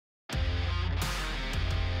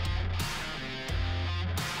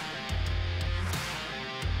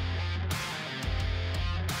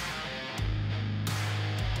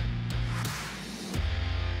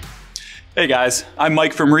Hey guys, I'm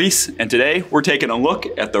Mike from Reese, and today we're taking a look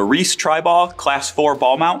at the Reese Tri-Ball Class 4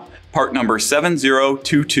 ball mount, part number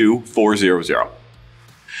 7022400.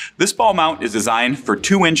 This ball mount is designed for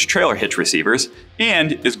 2-inch trailer hitch receivers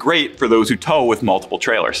and is great for those who tow with multiple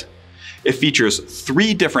trailers. It features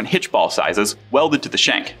 3 different hitch ball sizes welded to the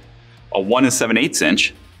shank: a 1 7/8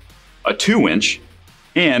 inch, a 2-inch,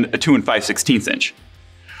 and a 2 5/16 inch.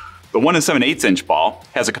 The 1 7/8 inch ball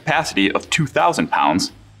has a capacity of 2,000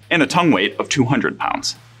 pounds and a tongue weight of 200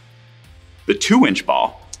 pounds. The 2-inch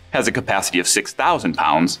ball has a capacity of 6,000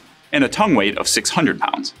 pounds and a tongue weight of 600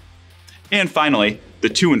 pounds. And finally, the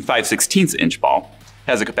 2 5/16 inch ball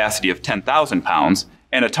has a capacity of 10,000 pounds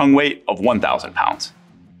and a tongue weight of 1,000 pounds.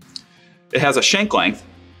 It has a shank length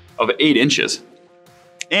of 8 inches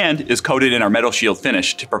and is coated in our metal shield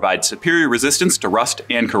finish to provide superior resistance to rust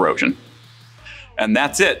and corrosion. And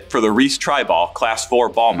that's it for the Reese Tri-Ball Class 4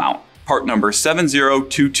 ball mount, part number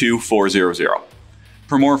 7022400.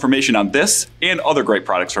 For more information on this and other great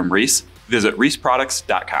products from Reese, visit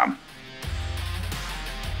reeseproducts.com.